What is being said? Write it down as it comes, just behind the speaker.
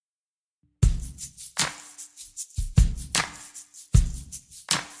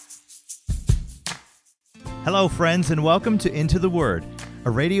Hello, friends, and welcome to Into the Word, a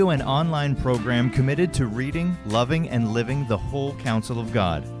radio and online program committed to reading, loving, and living the whole counsel of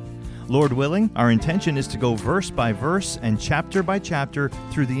God. Lord willing, our intention is to go verse by verse and chapter by chapter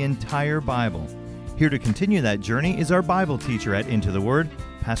through the entire Bible. Here to continue that journey is our Bible teacher at Into the Word,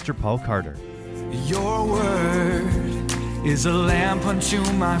 Pastor Paul Carter. Your word is a lamp unto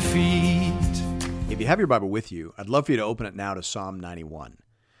my feet. If you have your Bible with you, I'd love for you to open it now to Psalm 91.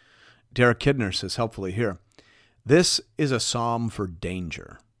 Derek Kidner says helpfully here, this is a psalm for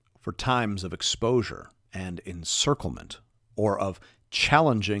danger, for times of exposure and encirclement, or of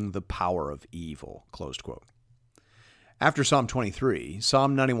challenging the power of evil, closed quote. After Psalm 23,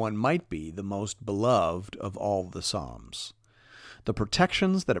 Psalm 91 might be the most beloved of all the psalms. The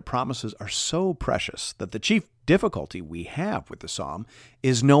protections that it promises are so precious that the chief difficulty we have with the psalm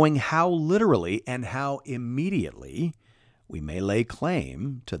is knowing how literally and how immediately we may lay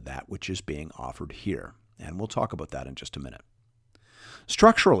claim to that which is being offered here. And we'll talk about that in just a minute.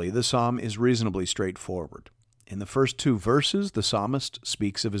 Structurally, the psalm is reasonably straightforward. In the first two verses, the psalmist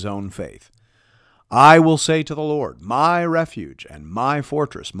speaks of his own faith. I will say to the Lord, my refuge and my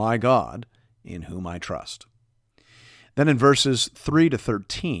fortress, my God, in whom I trust. Then in verses 3 to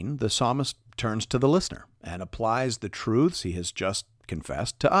 13, the psalmist turns to the listener and applies the truths he has just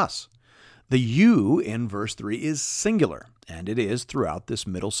confessed to us. The you in verse 3 is singular, and it is throughout this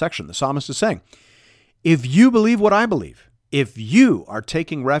middle section. The psalmist is saying, if you believe what I believe, if you are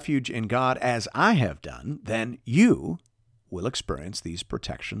taking refuge in God as I have done, then you will experience these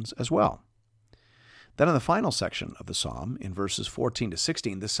protections as well. Then in the final section of the psalm, in verses 14 to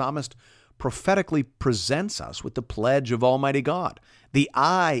 16, the psalmist prophetically presents us with the pledge of Almighty God. The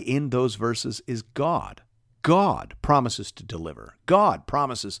I in those verses is God. God promises to deliver. God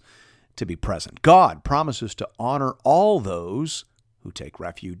promises to be present. God promises to honor all those who take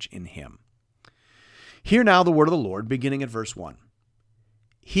refuge in Him. Hear now the word of the Lord, beginning at verse 1.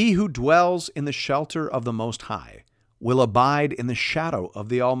 He who dwells in the shelter of the Most High will abide in the shadow of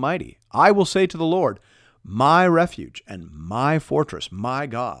the Almighty. I will say to the Lord, my refuge and my fortress, my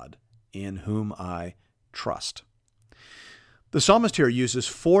God, in whom I trust. The psalmist here uses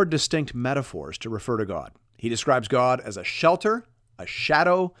four distinct metaphors to refer to God. He describes God as a shelter, a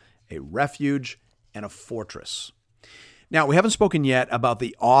shadow, a refuge, and a fortress. Now, we haven't spoken yet about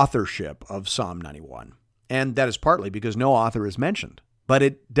the authorship of Psalm 91, and that is partly because no author is mentioned. But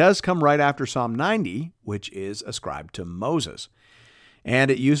it does come right after Psalm 90, which is ascribed to Moses. And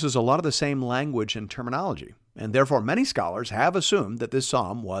it uses a lot of the same language and terminology. And therefore, many scholars have assumed that this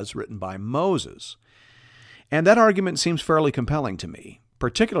psalm was written by Moses. And that argument seems fairly compelling to me,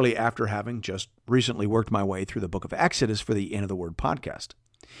 particularly after having just recently worked my way through the book of Exodus for the Into the Word podcast.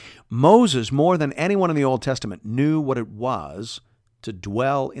 Moses, more than anyone in the Old Testament, knew what it was to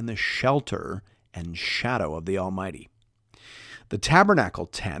dwell in the shelter and shadow of the Almighty. The tabernacle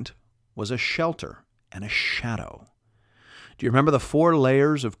tent was a shelter and a shadow. Do you remember the 4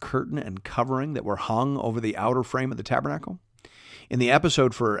 layers of curtain and covering that were hung over the outer frame of the tabernacle? In the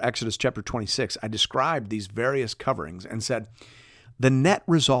episode for Exodus chapter 26, I described these various coverings and said, the net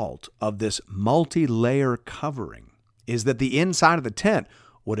result of this multi-layer covering is that the inside of the tent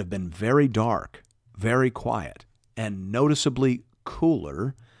would have been very dark, very quiet, and noticeably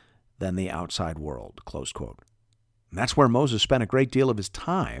cooler than the outside world, close quote. And that's where Moses spent a great deal of his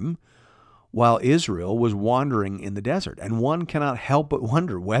time while Israel was wandering in the desert. And one cannot help but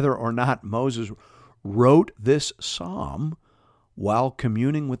wonder whether or not Moses wrote this psalm while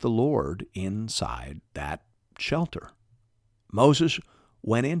communing with the Lord inside that shelter. Moses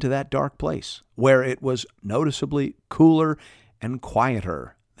went into that dark place where it was noticeably cooler and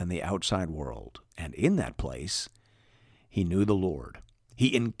quieter than the outside world. And in that place, he knew the Lord.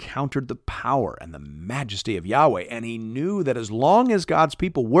 He encountered the power and the majesty of Yahweh, and he knew that as long as God's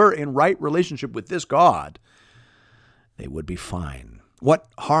people were in right relationship with this God, they would be fine. What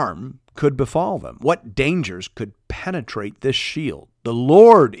harm could befall them? What dangers could penetrate this shield? The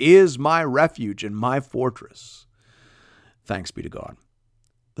Lord is my refuge and my fortress. Thanks be to God.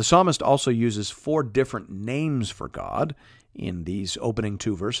 The psalmist also uses 4 different names for God in these opening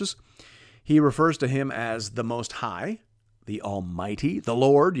 2 verses. He refers to him as the Most High, the Almighty, the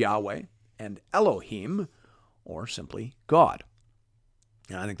Lord, Yahweh, and Elohim, or simply God.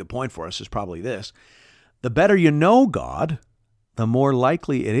 And I think the point for us is probably this. The better you know God, the more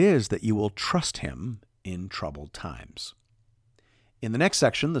likely it is that you will trust him in troubled times. In the next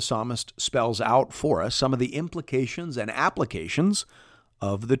section, the psalmist spells out for us some of the implications and applications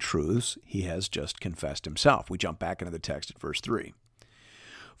of the truths he has just confessed himself. We jump back into the text at verse 3.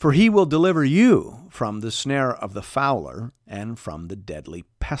 For he will deliver you from the snare of the fowler and from the deadly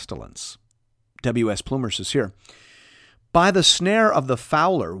pestilence. W.S. Plumer says here, "By the snare of the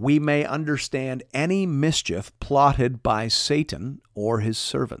fowler we may understand any mischief plotted by Satan or his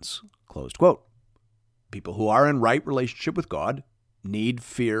servants." Closed quote. People who are in right relationship with God need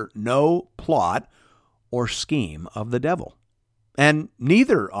fear no plot or scheme of the devil. And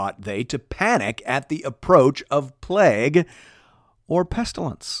neither ought they to panic at the approach of plague or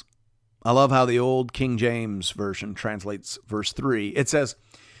pestilence. I love how the old King James Version translates verse 3. It says,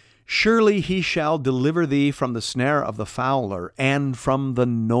 "Surely he shall deliver thee from the snare of the fowler and from the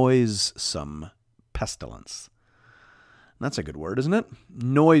noisome pestilence." That's a good word, isn't it?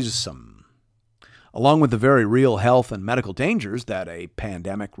 Noisome. Along with the very real health and medical dangers that a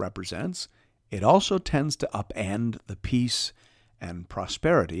pandemic represents, it also tends to upend the peace and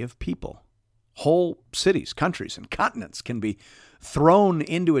prosperity of people. Whole cities, countries, and continents can be thrown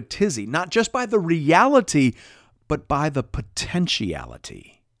into a tizzy, not just by the reality, but by the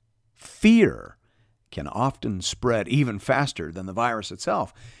potentiality. Fear can often spread even faster than the virus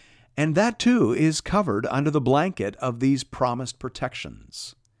itself, and that too is covered under the blanket of these promised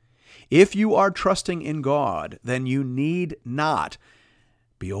protections. If you are trusting in God, then you need not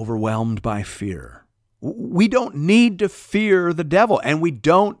be overwhelmed by fear. We don't need to fear the devil, and we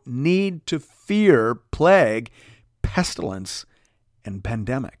don't need to fear plague, pestilence, and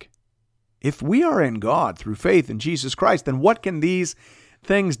pandemic. If we are in God through faith in Jesus Christ, then what can these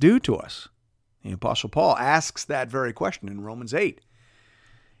things do to us? The Apostle Paul asks that very question in Romans 8.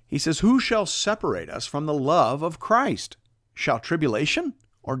 He says, "Who shall separate us from the love of Christ? Shall tribulation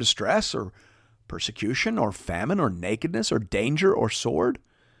or distress or persecution or famine or nakedness or danger or sword?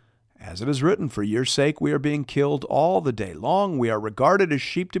 As it is written, for your sake we are being killed all the day long. We are regarded as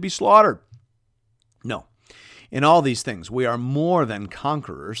sheep to be slaughtered." No. In all these things we are more than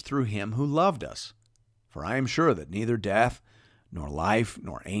conquerors through him who loved us. For I am sure that neither death, nor life,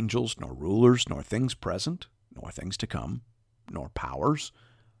 nor angels, nor rulers, nor things present, nor things to come, nor powers,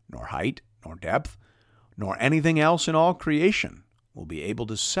 nor height, nor depth, nor anything else in all creation will be able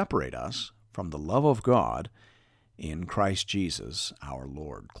to separate us from the love of God in Christ Jesus our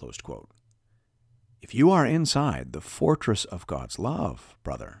Lord. Closed quote. If you are inside the fortress of God's love,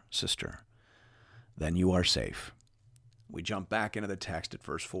 brother, sister, then you are safe. We jump back into the text at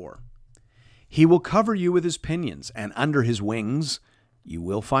verse 4. "He will cover you with his pinions, and under his wings you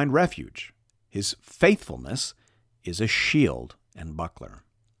will find refuge. His faithfulness is a shield and buckler."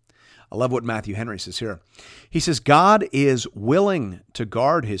 I love what Matthew Henry says here. He says, God is willing to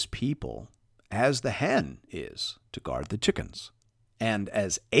guard his people as the hen is to guard the chickens, and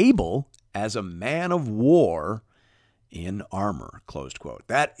as able as a man of war in armor. Closed quote.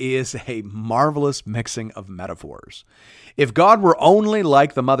 That is a marvelous mixing of metaphors. If God were only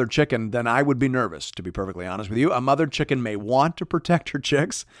like the mother chicken, then I would be nervous, to be perfectly honest with you. A mother chicken may want to protect her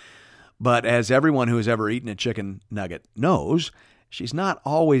chicks, but as everyone who has ever eaten a chicken nugget knows, she's not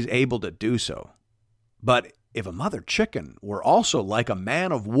always able to do so. But if a mother chicken were also like a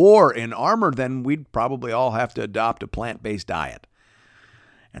man of war in armor, then we'd probably all have to adopt a plant-based diet.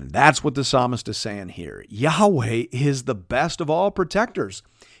 And that's what the psalmist is saying here. Yahweh is the best of all protectors.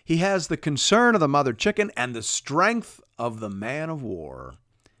 He has the concern of the mother chicken and the strength of the man of war.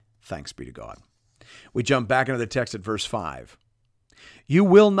 Thanks be to God. We jump back into the text at verse 5. "You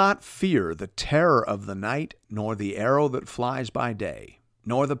will not fear the terror of the night, nor the arrow that flies by day,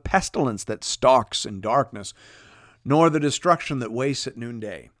 nor the pestilence that stalks in darkness, nor the destruction that wastes at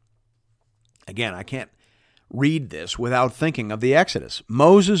noonday." Again, I can't read this without thinking of the Exodus.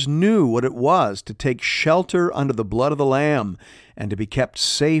 Moses knew what it was to take shelter under the blood of the Lamb and to be kept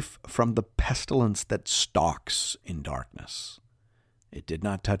safe from the pestilence that stalks in darkness. It did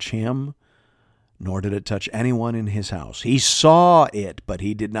not touch him, nor did it touch anyone in his house. He saw it, but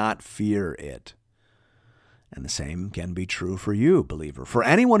he did not fear it. And the same can be true for you, believer, for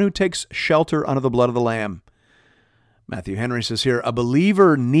anyone who takes shelter under the blood of the Lamb. Matthew Henry says here, a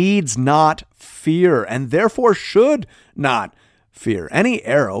believer needs not fear, and therefore should not fear any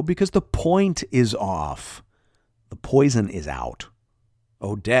arrow, because the point is off. The poison is out.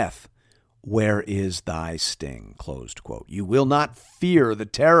 O death, where is thy sting? Closed quote. You will not fear the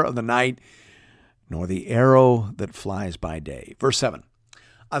terror of the night, nor the arrow that flies by day. Verse 7.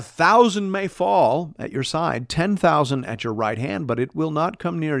 1,000 may fall at your side, 10,000 at your right hand, but it will not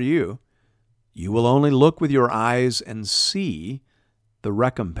come near you. You will only look with your eyes and see the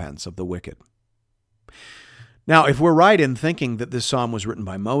recompense of the wicked. Now, if we're right in thinking that this psalm was written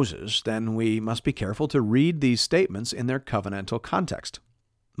by Moses, then we must be careful to read these statements in their covenantal context.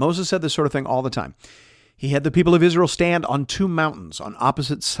 Moses said this sort of thing all the time. He had the people of Israel stand on two mountains on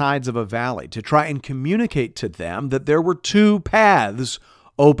opposite sides of a valley to try and communicate to them that there were two paths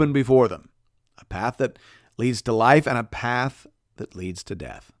open before them, path that leads to life and a path that leads to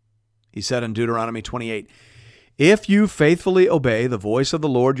death. He said in Deuteronomy 28, "If you faithfully obey the voice of the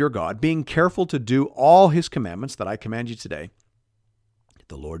Lord your God, being careful to do all his commandments that I command you today,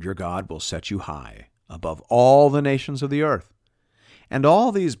 the Lord your God will set you high above all the nations of the earth. And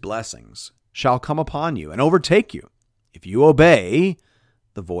all these blessings shall come upon you and overtake you if you obey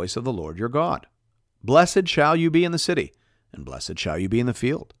the voice of the Lord your God. Blessed shall you be in the city, and blessed shall you be in the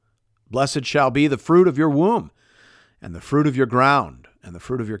field. Blessed shall be the fruit of your womb, and the fruit of your ground, and the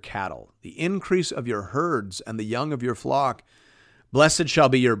fruit of your cattle, the increase of your herds, and the young of your flock. Blessed shall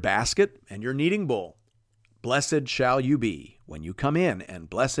be your basket and your kneading bowl. Blessed shall you be when you come in, and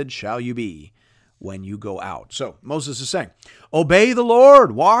blessed shall you be when you go out." So Moses is saying, obey the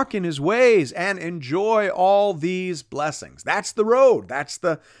Lord, walk in his ways, and enjoy all these blessings. That's the road. That's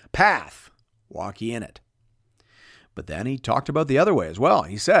the path. Walk ye in it. But then he talked about the other way as well.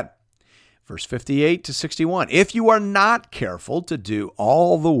 He said, verse 58 to 61, "If you are not careful to do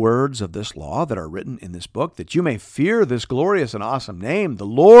all the words of this law that are written in this book, that you may fear this glorious and awesome name, the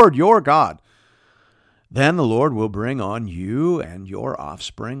Lord your God, then the Lord will bring on you and your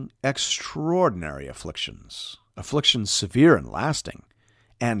offspring extraordinary afflictions, afflictions severe and lasting,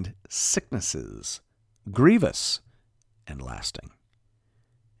 and sicknesses grievous and lasting.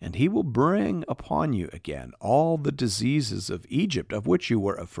 And he will bring upon you again all the diseases of Egypt of which you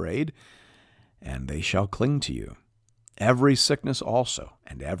were afraid, and they shall cling to you. Every sickness also,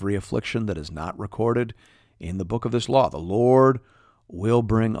 and every affliction that is not recorded in the book of this law, the Lord will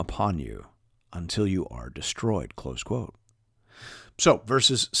bring upon you until you are destroyed." Close quote. So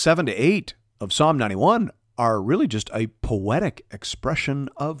verses 7 to 8 of Psalm 91 are really just a poetic expression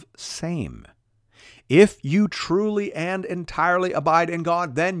of same. If you truly and entirely abide in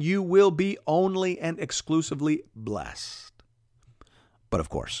God, then you will be only and exclusively blessed. But of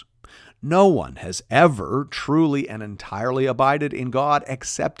course, no one has ever truly and entirely abided in God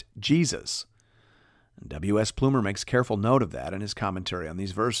except Jesus. W.S. Plumer makes careful note of that in his commentary on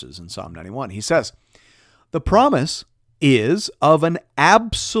these verses in Psalm 91. He says, "The promise is of an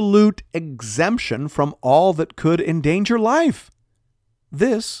absolute exemption from all that could endanger life.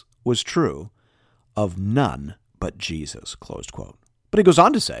 This was true of none but Jesus." Close quote. But he goes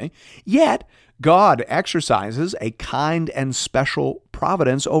on to say, "Yet God exercises a kind and special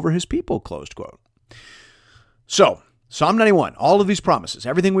providence over his people." Close quote. So, Psalm 91, all of these promises,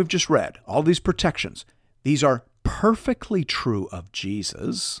 everything we've just read, all these protections, these are perfectly true of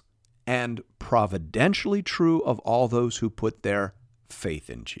Jesus and providentially true of all those who put their faith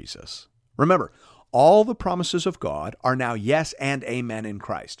in Jesus. Remember, all the promises of God are now yes and amen in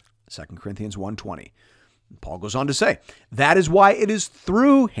Christ. 2 Corinthians 1:20. Paul goes on to say, "That is why it is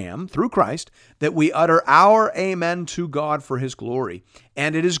through him, through Christ, that we utter our amen to God for his glory.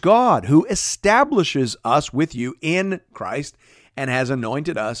 And it is God who establishes us with you in Christ and has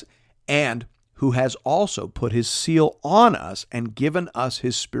anointed us, and who has also put his seal on us and given us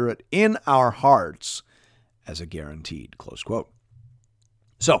his Spirit in our hearts as a guaranteed." Close quote.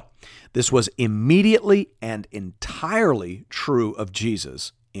 So, this was immediately and entirely true of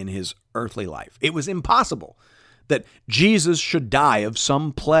Jesus in his earthly life. It was impossible that Jesus should die of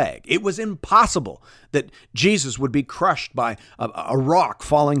some plague. It was impossible that Jesus would be crushed by a rock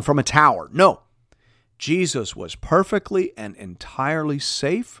falling from a tower. No, Jesus was perfectly and entirely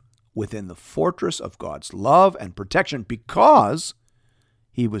safe within the fortress of God's love and protection because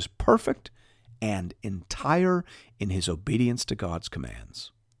he was perfect and entire in his obedience to God's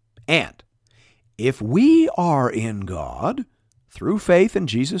commands. And if we are in God, through faith in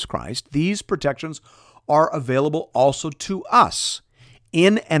Jesus Christ, these protections are available also to us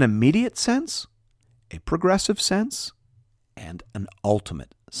in an immediate sense, a progressive sense, and an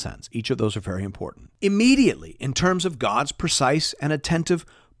ultimate sense. Each of those are very important. Immediately, in terms of God's precise and attentive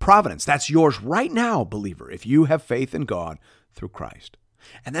providence. That's yours right now, believer, if you have faith in God through Christ.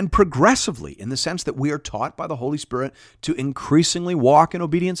 And then progressively, in the sense that we are taught by the Holy Spirit to increasingly walk in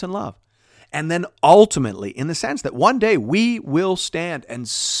obedience and love. And then ultimately, in the sense that one day we will stand and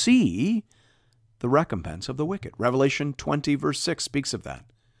see the recompense of the wicked. Revelation 20, verse 6 speaks of that.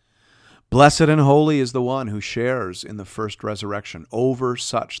 "Blessed and holy is the one who shares in the first resurrection. Over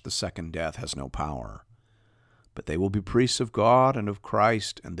such the second death has no power. But they will be priests of God and of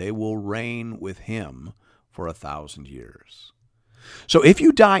Christ, and they will reign with him for 1,000 years. So if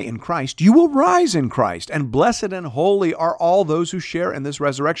you die in Christ, you will rise in Christ, and blessed and holy are all those who share in this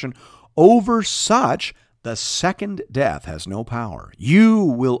resurrection. Over such, the second death has no power. You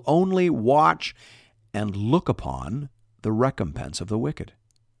will only watch and look upon the recompense of the wicked."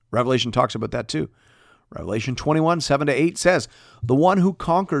 Revelation talks about that too. Revelation 21, 7-8 says, "The one who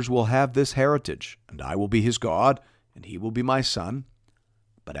conquers will have this heritage, and I will be his God, and he will be my son.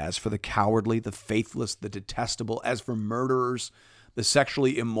 But as for the cowardly, the faithless, the detestable, as for murderers, the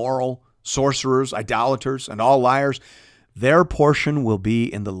sexually immoral, sorcerers, idolaters, and all liars, their portion will be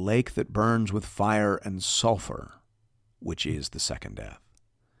in the lake that burns with fire and sulfur, which is the second death."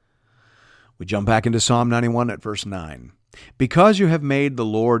 We jump back into Psalm 91 at verse 9. "Because you have made the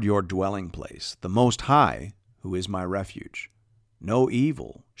Lord your dwelling place, the Most High, who is my refuge, no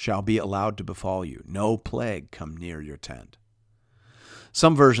evil shall be allowed to befall you, no plague come near your tent."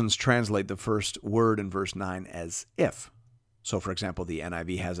 Some versions translate the first word in verse 9 as if. So, for example, the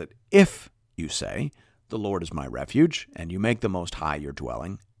NIV has it, "If you say, 'The Lord is my refuge,' and you make the Most High your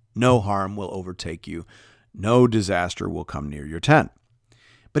dwelling, no harm will overtake you, no disaster will come near your tent."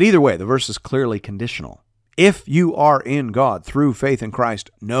 But either way, the verse is clearly conditional. If you are in God through faith in Christ,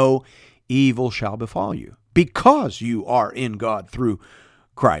 no evil shall befall you. Because you are in God through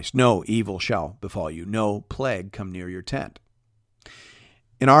Christ, no evil shall befall you, no plague come near your tent.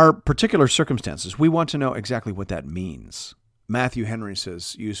 In our particular circumstances, we want to know exactly what that means. Matthew Henry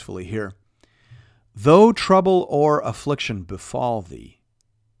says usefully here, "Though trouble or affliction befall thee,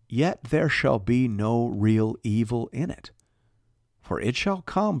 yet there shall be no real evil in it. For it shall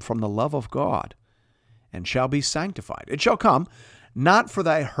come from the love of God, and shall be sanctified. It shall come, not for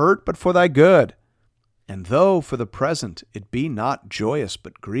thy hurt, but for thy good. And though for the present it be not joyous,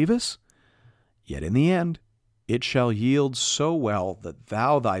 but grievous, yet in the end it shall yield so well that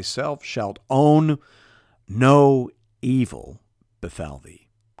thou thyself shalt own no evil befell thee."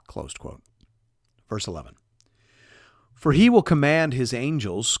 Closed quote. Verse 11. "For he will command his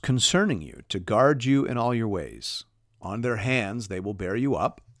angels concerning you to guard you in all your ways. On their hands they will bear you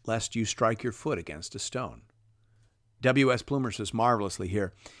up, lest you strike your foot against a stone." W.S. Plumer says marvelously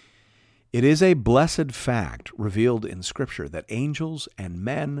here, "It is a blessed fact revealed in Scripture that angels and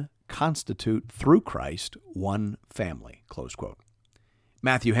men constitute, through Christ, one family." Close quote.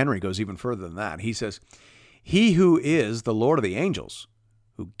 Matthew Henry goes even further than that. He says, "He who is the Lord of the angels,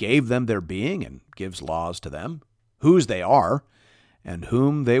 who gave them their being and gives laws to them, whose they are, and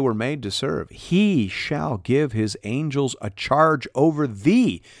whom they were made to serve, he shall give his angels a charge over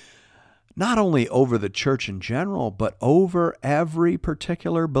thee," not only over the church in general, but over every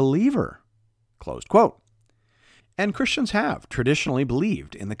particular believer. Closed quote. And Christians have traditionally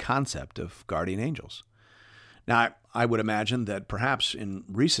believed in the concept of guardian angels. Now, I would imagine that perhaps in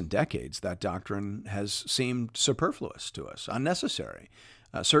recent decades that doctrine has seemed superfluous to us, unnecessary.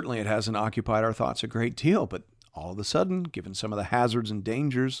 Certainly it hasn't occupied our thoughts a great deal, but all of a sudden, given some of the hazards and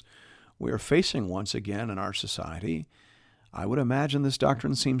dangers we are facing once again in our society, I would imagine this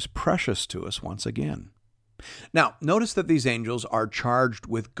doctrine seems precious to us once again. Now, notice that these angels are charged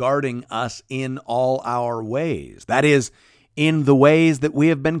with guarding us in all our ways. That is, in the ways that we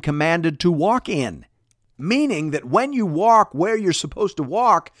have been commanded to walk in. Meaning that when you walk where you're supposed to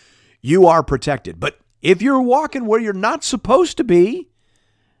walk, you are protected. But if you're walking where you're not supposed to be,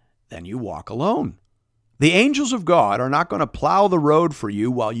 then you walk alone. The angels of God are not going to plow the road for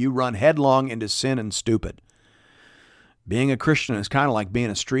you while you run headlong into sin and stupid. Being a Christian is kind of like being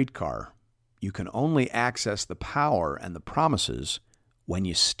a streetcar. You can only access the power and the promises when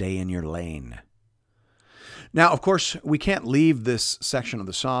you stay in your lane. Now, of course, we can't leave this section of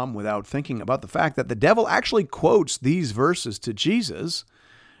the psalm without thinking about the fact that the devil actually quotes these verses to Jesus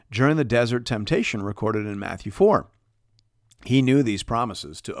during the desert temptation recorded in Matthew 4. He knew these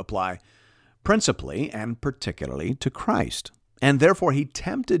promises to apply principally and particularly to Christ. And therefore, he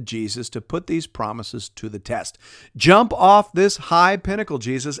tempted Jesus to put these promises to the test. Jump off this high pinnacle,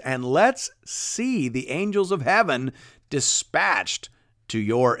 Jesus, and let's see the angels of heaven dispatched to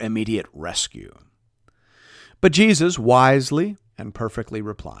your immediate rescue. But Jesus wisely and perfectly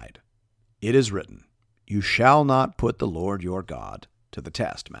replied, "It is written, you shall not put the Lord your God to the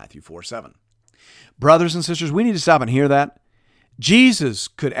test." Matthew 4:7. Brothers and sisters, we need to stop and hear that. Jesus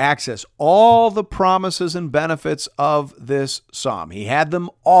could access all the promises and benefits of this psalm. He had them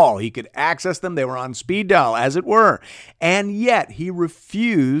all. He could access them. They were on speed dial, as it were. And yet he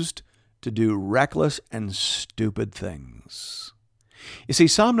refused to do reckless and stupid things. You see,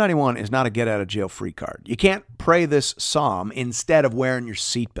 Psalm 91 is not a get-out-of-jail-free card. You can't pray this psalm instead of wearing your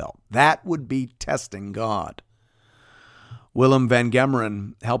seatbelt. That would be testing God. Willem van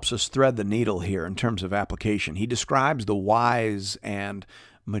Gemeren helps us thread the needle here in terms of application. He describes the wise and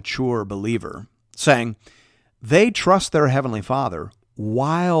mature believer, saying, they trust their Heavenly Father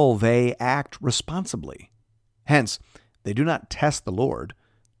while they act responsibly. Hence, they do not test the Lord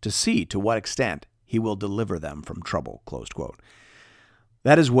to see to what extent He will deliver them from trouble. Closed quote.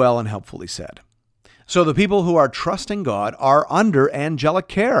 That is well and helpfully said. So the people who are trusting God are under angelic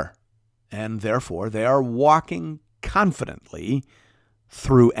care, and therefore they are walking confidently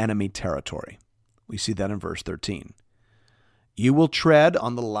through enemy territory. We see that in verse 13. You will tread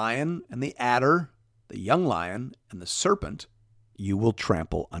on the lion and the adder, the young lion and the serpent you will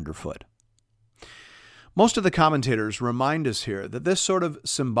trample underfoot. Most of the commentators remind us here that this sort of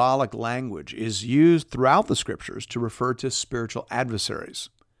symbolic language is used throughout the Scriptures to refer to spiritual adversaries.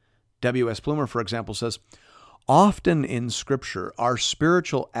 W.S. Plumer, for example, says, often in Scripture are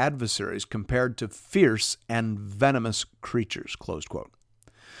spiritual adversaries compared to fierce and venomous creatures, closed quote.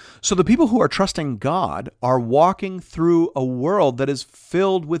 So the people who are trusting God are walking through a world that is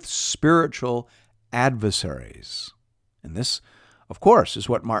filled with spiritual adversaries. And this, of course, is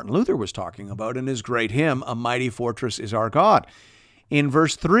what Martin Luther was talking about in his great hymn, A Mighty Fortress is Our God. In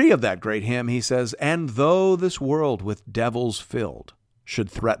verse 3 of that great hymn, he says, And though this world with devils filled should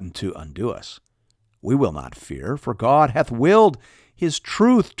threaten to undo us, we will not fear, for God hath willed his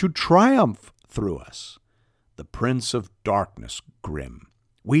truth to triumph through us. The prince of darkness grim,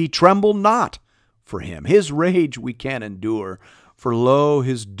 we tremble not for him. His rage we can endure, for lo,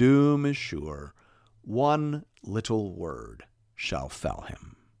 his doom is sure. One little word shall fell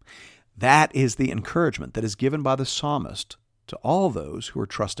him. That is the encouragement that is given by the psalmist to all those who are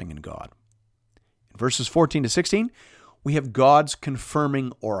trusting in God. In verses 14 to 16, we have God's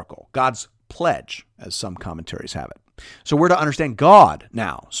confirming oracle, God's pledge, as some commentaries have it. So we're to understand God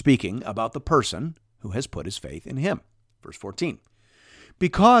now speaking about the person who has put his faith in him. Verse 14,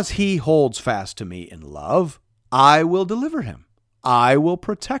 because he holds fast to me in love, I will deliver him. I will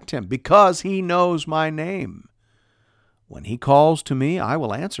protect him, because he knows my name. When he calls to me, I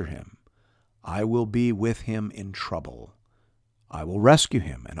will answer him. I will be with him in trouble. I will rescue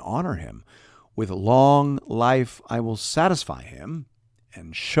him and honor him. With long life I will satisfy him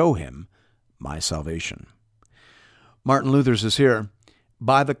and show him my salvation. Martin Luther says here,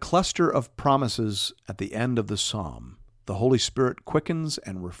 by the cluster of promises at the end of the psalm, the Holy Spirit quickens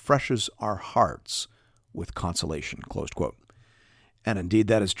and refreshes our hearts with consolation, closed quote. And indeed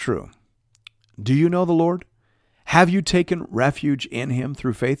that is true. Do you know the Lord? Have you taken refuge in him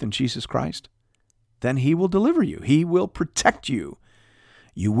through faith in Jesus Christ? Then he will deliver you. He will protect you.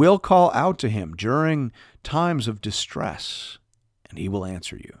 You will call out to him during times of distress, and he will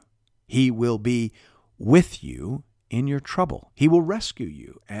answer you. He will be with you in your trouble. He will rescue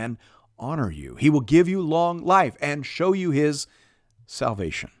you and honor you. He will give you long life and show you his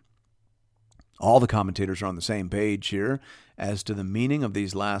salvation. All the commentators are on the same page here as to the meaning of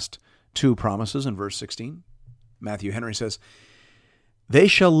these last two promises in verse 16. Matthew Henry says, they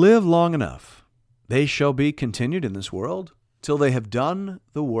shall live long enough. They shall be continued in this world till they have done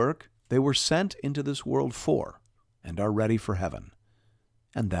the work they were sent into this world for and are ready for heaven.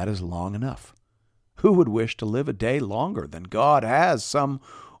 And that is long enough. Who would wish to live a day longer than God has some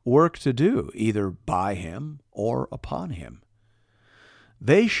work to do, either by him or upon him?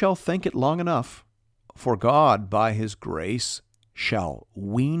 They shall think it long enough, for God, by his grace, shall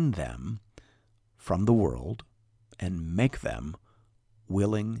wean them from the world and make them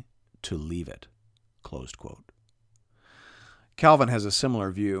willing to leave it. Closed quote. Calvin has a similar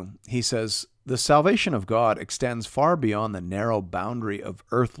view. He says, the salvation of God extends far beyond the narrow boundary of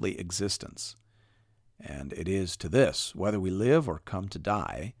earthly existence. And it is to this, whether we live or come to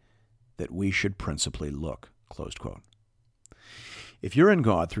die, that we should principally look. Closed quote. If you're in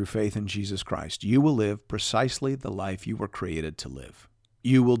God through faith in Jesus Christ, you will live precisely the life you were created to live.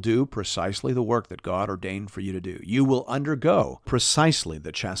 You will do precisely the work that God ordained for you to do. You will undergo precisely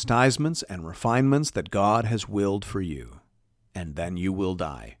the chastisements and refinements that God has willed for you. And then you will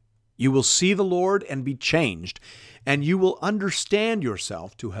die. You will see the Lord and be changed, and you will understand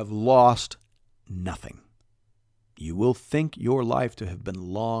yourself to have lost nothing. You will think your life to have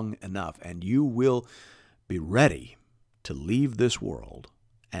been long enough, and you will be ready to leave this world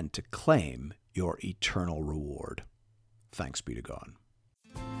and to claim your eternal reward. Thanks be to God.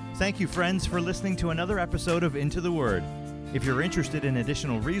 Thank you, friends, for listening to another episode of Into the Word. If you're interested in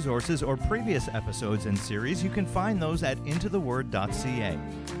additional resources or previous episodes and series, you can find those at intotheword.ca.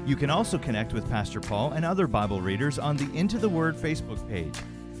 You can also connect with Pastor Paul and other Bible readers on the Into the Word Facebook page.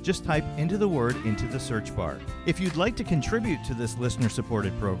 Just type Into the Word into the search bar. If you'd like to contribute to this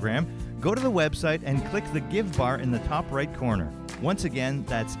listener-supported program, go to the website and click the Give bar in the top right corner. Once again,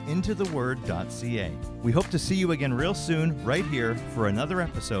 that's intotheword.ca. We hope to see you again real soon, right here, for another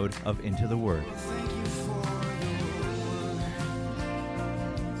episode of Into the Word. Thank you for